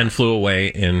probably And not. then flew away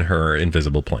in her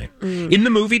invisible plane. In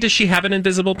the movie, does she have an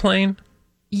invisible plane?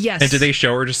 Yes. And do they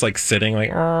show her just like sitting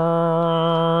like...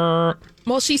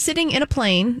 Well, she's sitting in a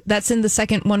plane. That's in the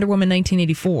second Wonder Woman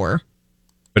 1984.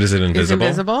 But is it invisible? Is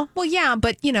invisible? Well, yeah,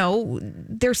 but,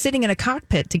 they're sitting in a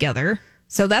cockpit together.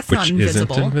 So that's Which not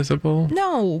invisible. isn't invisible?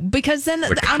 No, because then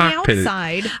on the cockpit-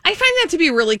 outside... I find that to be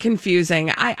really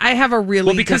confusing. I have a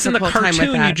really because in the difficult time with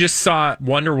cartoon that. you just saw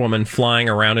Wonder Woman flying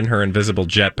around in her invisible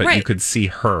jet, but you Right. could see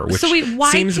her, which So wait,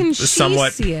 why seems can she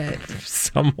somewhat see it?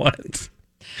 somewhat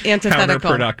Antithetical.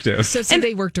 counterproductive. So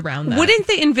they worked around that. Wouldn't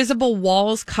the invisible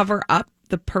walls cover up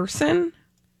the person?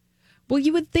 Well,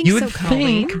 you would think You so, would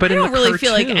Colleen. think, but I in don't the really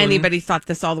feel like cartoon- anybody thought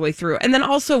this all the way through. And then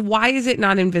also, why is it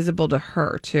not invisible to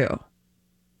her, too?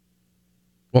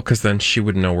 Well, because then she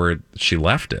would know where she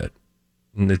left it.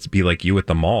 And it'd be like you at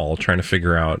the mall trying to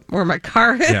figure out Where my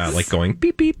car is. Yeah, like going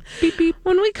beep, beep, beep, beep.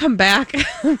 When we come back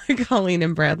on the Colleen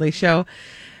and Bradley show,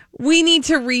 we need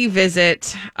to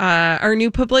revisit our new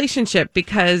publicationship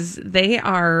because they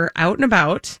are out and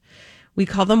about. We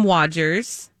call them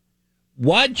Wodgers.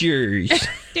 Wodgers.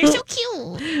 They're so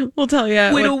cute. We'll tell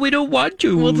you. Widow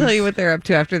Wodgers. We'll tell you what they're up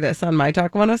to after this on My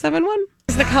Talk 1071.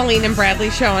 It's the Colleen and Bradley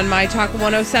show on My Talk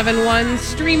 1071,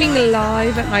 streaming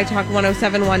live at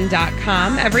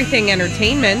MyTalk1071.com. Everything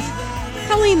Entertainment.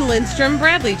 Colleen Lindstrom,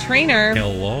 Bradley Trainer.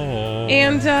 Hello.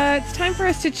 And it's time for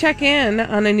us to check in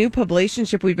on a new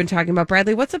publicationship we've been talking about.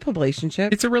 Bradley, what's a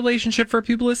publicationship? It's a relationship for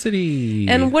publicity.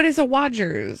 And what is a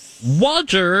Wodgers?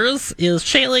 Wodgers is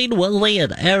Shailene Woodley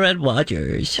and Aaron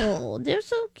Wodgers. Oh, they're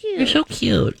so cute. They're so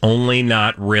cute. Only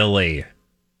not really.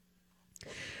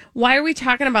 Why are we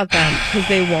talking about them? Because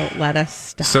they won't let us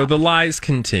stop. So the lies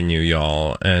continue,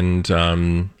 y'all. And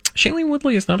Shailene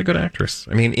Woodley is not a good actress.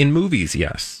 I mean, in movies,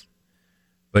 yes.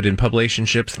 But in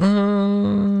publicationships,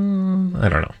 I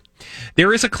don't know.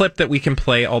 There is a clip that we can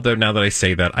play, although now that I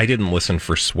say that, I didn't listen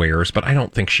for swears, but I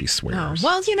don't think she Oh, swears.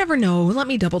 well, you never know. Let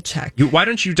me double check. Why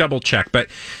don't you double check? But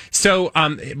so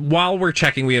while we're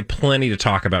checking, we have plenty to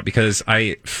talk about because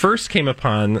I first came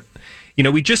upon,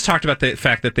 we just talked about the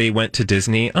fact that they went to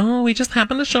Disney. Oh, we just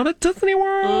happened to show at Disney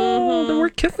World and we're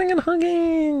kissing and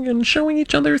hugging and showing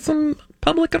each other some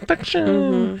public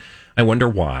affection. I wonder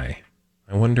why.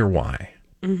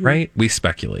 Right? We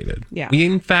speculated. Yeah. We,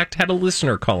 in fact, had a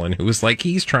listener call in who was like,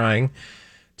 he's trying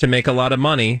to make a lot of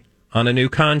money on a new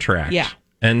contract. Yeah.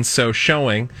 And so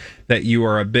showing that you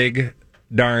are a big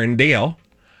darn deal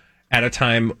at a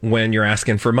time when you're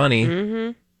asking for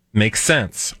money makes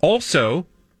sense. Also,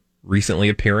 recently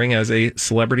appearing as a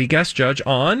celebrity guest judge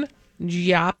on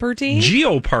Jeopardy?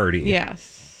 Jeopardy.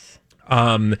 Yes.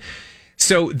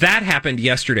 So that happened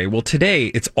yesterday. Well, today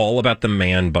it's all about the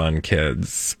man bun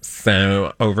kids.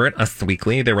 So over at Us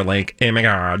Weekly, they were like, oh my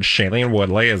God, Shailene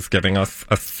Woodley is giving us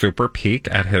a super peek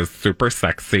at his super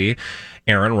sexy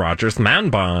Aaron Rodgers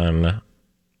man bun.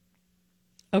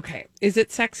 Okay. Is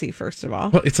it sexy, first of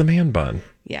all? Well, it's a man bun.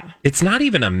 Yeah. It's not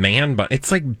even a man bun.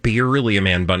 It's like barely a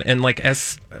man bun. And like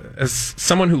as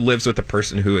someone who lives with a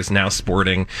person who is now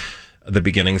sporting the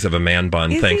beginnings of a man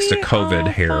bun thanks to COVID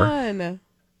hair. Fun.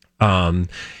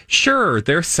 Sure,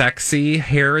 they're sexy.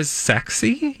 Hair is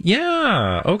sexy.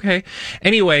 Yeah, okay.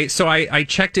 Anyway, so I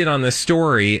checked in on this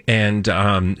story, and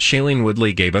Shailene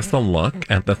Woodley gave us a look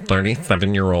at the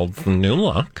 37-year-old's new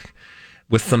look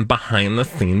with some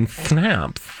behind-the-scenes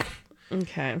snaps.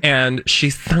 Okay. And she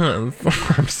says,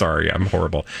 I'm sorry, I'm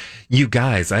horrible. You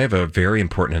guys, I have a very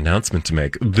important announcement to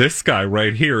make. This guy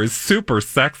right here is super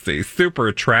sexy, super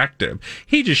attractive.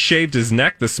 He just shaved his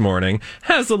neck this morning,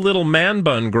 has a little man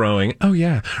bun growing. Oh,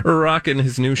 yeah, rocking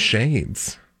his new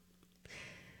shades.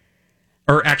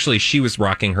 Or actually, she was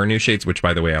rocking her new shades, which,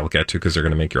 by the way, I'll get to because they're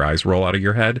going to make your eyes roll out of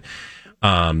your head.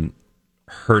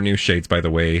 Her new shades, by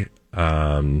the way,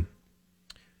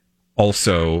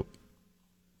 also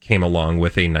came along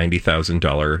with a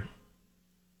 $90,000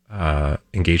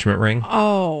 engagement ring.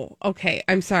 Oh, okay.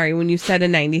 I'm sorry. When you said a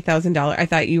 $90,000, I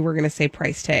thought you were going to say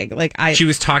price tag. She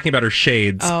was talking about her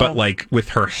shades, but like with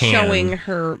her hand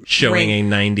showing a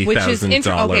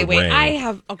 $90,000 okay, wait.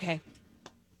 ring. Okay.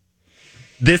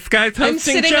 This guy's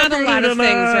hosting I'm sitting on a lot of tonight.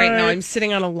 things right now. I'm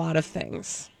sitting on a lot of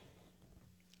things.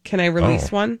 Can I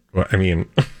release one? Well, I mean,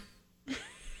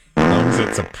 as long as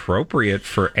it's appropriate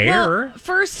for air. Well,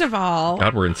 first of all,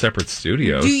 God, we're in separate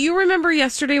studios. do you remember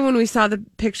yesterday when we saw the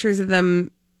pictures of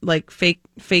them like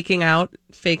making out?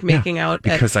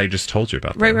 Because I just told you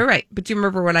about that. Right. But do you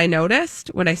remember what I noticed?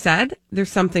 What I said?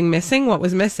 There's something missing. What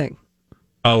was missing?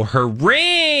 Oh, her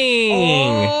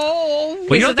ring. Oh,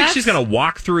 well, you don't think she's going to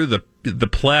walk through the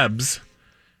plebs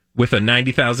with a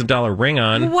 $90,000 ring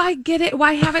on? Why get it?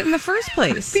 Why have it in the first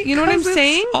place? You know what I'm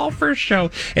saying? All for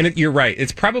show. And you're right.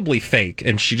 It's probably fake,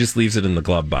 and she just leaves it in the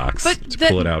glove box to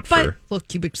pull it out for. Look,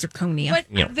 cubic zirconia.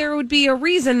 But there would be a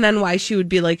reason then why she would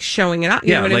be like showing it out.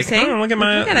 You know what I'm saying? Oh, look at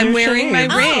my. I'm wearing my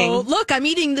ring. Oh, look, I'm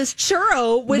eating this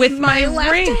churro with my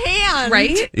left ring. hand.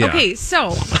 Right? Yeah. Okay,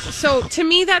 so to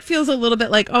me that feels a little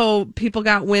bit like, oh, people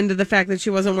got wind of the fact that she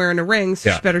wasn't wearing a ring, so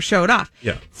she better show it off.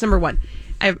 Yeah. It's number one.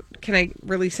 Can I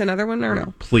release another one or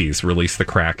no? Please release the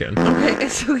Kraken. Okay,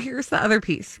 so here's the other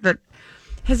piece that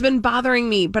has been bothering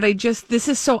me, but this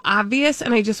is so obvious,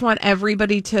 and I just want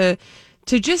everybody to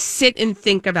to just sit and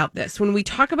think about this. When we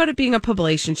talk about it being a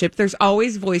publicationship, there's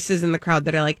always voices in the crowd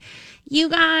that are like, you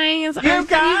guys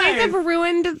have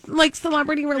ruined like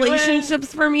celebrity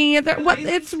relationships for me.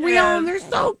 It's real and they're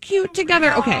so cute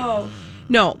together. Okay.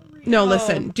 No,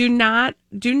 listen. Do not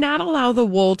allow the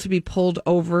wool to be pulled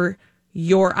over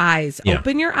your eyes. Yeah.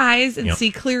 Open your eyes and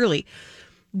see clearly.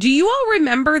 Do you all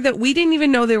remember that we didn't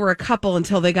even know they were a couple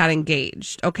until they got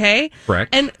engaged? Okay.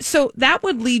 Correct. And so that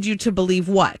would lead you to believe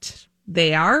what?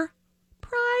 They are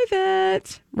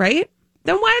private, right?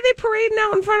 Then why are they parading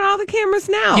out in front of all the cameras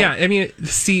now? Yeah, I mean,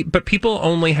 but people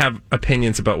only have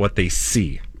opinions about what they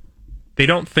see. They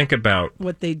don't think about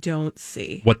what they don't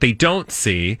see.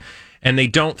 And they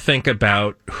don't think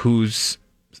about who's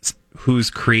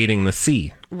creating the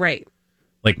see. Right.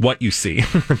 Like what you see.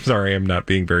 I'm sorry, I'm not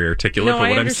being very articulate. No, but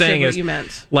what I I'm saying what is, you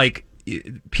meant. like,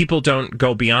 people don't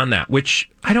go beyond that, which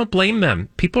I don't blame them.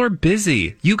 People are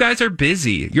busy. You guys are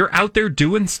busy. You're out there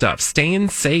doing stuff, staying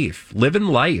safe, living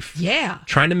life. Yeah.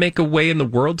 Trying to make a way in the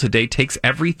world today takes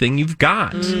everything you've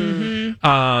got.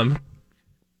 Mm-hmm.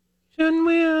 Shouldn't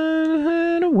we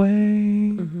head away?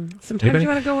 Mm-hmm. Sometimes Anybody? you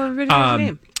want to go where everybody's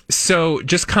name. So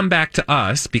just come back to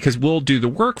us because we'll do the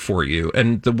work for you.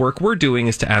 And the work we're doing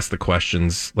is to ask the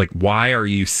questions like, why are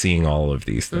you seeing all of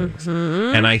these things?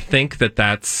 Mm-hmm. And I think that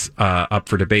that's up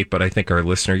for debate. But I think our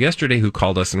listener yesterday who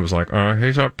called us and was like,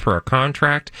 he's up for a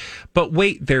contract. But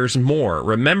wait, there's more.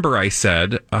 Remember I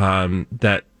said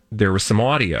that there was some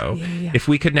audio. Yeah. If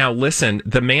we could now listen,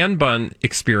 the man bun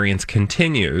experience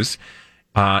continues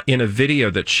in a video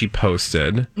that she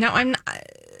posted. Now,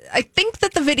 I think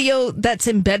that the video that's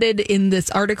embedded in this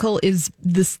article is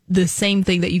the same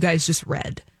thing that you guys just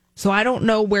read. So I don't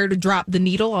know where to drop the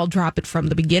needle. I'll drop it from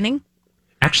the beginning.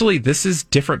 Actually, this is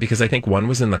different because I think one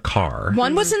was in the car.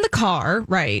 One was in the car,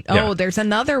 right? Yeah. Oh, there's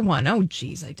another one. Oh,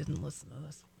 geez, I didn't listen to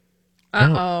this.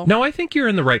 Uh-oh. No, I think you're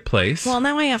in the right place. Well,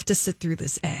 now I have to sit through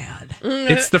this ad.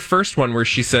 It's the first one where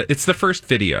she said, it's the first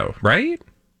video, right?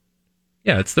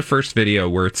 Yeah, it's the first video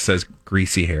where it says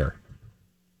greasy hair.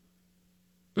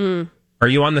 Are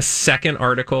you on the second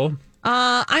article?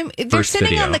 They're sitting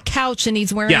video. on the couch and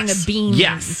he's wearing a beanie.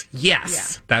 Yes. Yeah.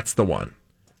 That's the one.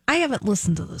 I haven't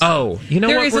listened to this. Oh, you know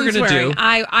what we're going to do?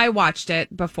 I watched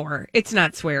it before. It's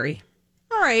not sweary.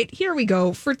 All right, here we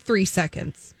go for 3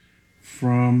 seconds.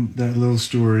 From that little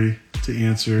story to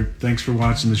answer, thanks for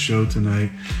watching the show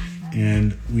tonight.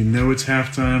 And we know it's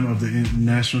halftime of the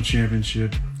national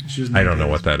championship. I don't know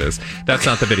what that is. That's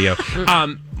not the video.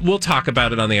 We'll talk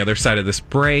about it on the other side of this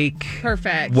break.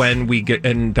 Perfect. When we get,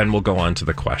 and then we'll go on to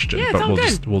the question. Yeah, but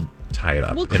good. we'll tie it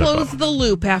up. We'll close the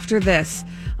loop after this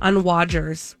on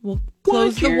Wodgers. We'll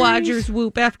close the Wodgers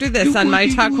whoop after this on My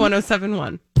Talk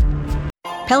 1071.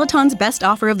 Peloton's best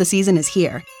offer of the season is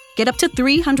here. Get up to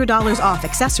 $300 off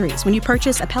accessories when you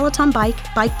purchase a Peloton bike,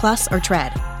 Bike Plus, or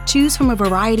Tread. Choose from a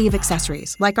variety of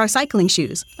accessories like our cycling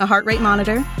shoes, a heart rate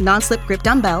monitor, non-slip grip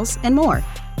dumbbells, and more.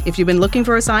 If you've been looking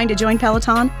for a sign to join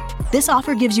Peloton, this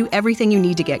offer gives you everything you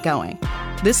need to get going.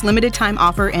 This limited time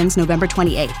offer ends November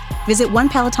 28th. Visit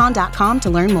onepeloton.com to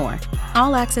learn more.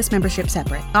 All access membership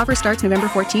separate. Offer starts November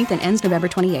 14th and ends November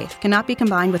 28th. Cannot be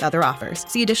combined with other offers.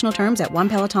 See additional terms at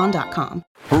onepeloton.com.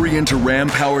 Hurry into Ram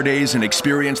Power Days and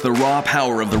experience the raw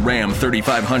power of the Ram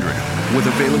 3500. With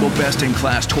available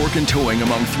best-in-class torque and towing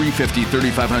among 350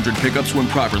 3500 pickups when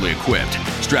properly equipped.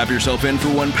 Strap yourself in for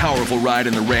one powerful ride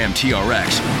in the Ram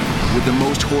TRX. With the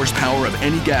most horsepower of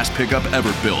any gas pickup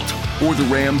ever built. Or the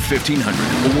Ram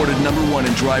 1500, awarded #1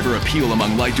 in driver appeal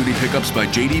among light-duty pickups by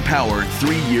J.D. Power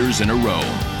 3 years in a row.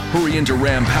 Hurry into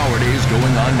Ram Power Days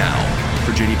going on now.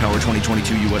 For J.D. Power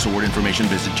 2022 U.S. award information,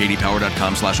 visit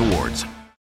jdpower.com/awards.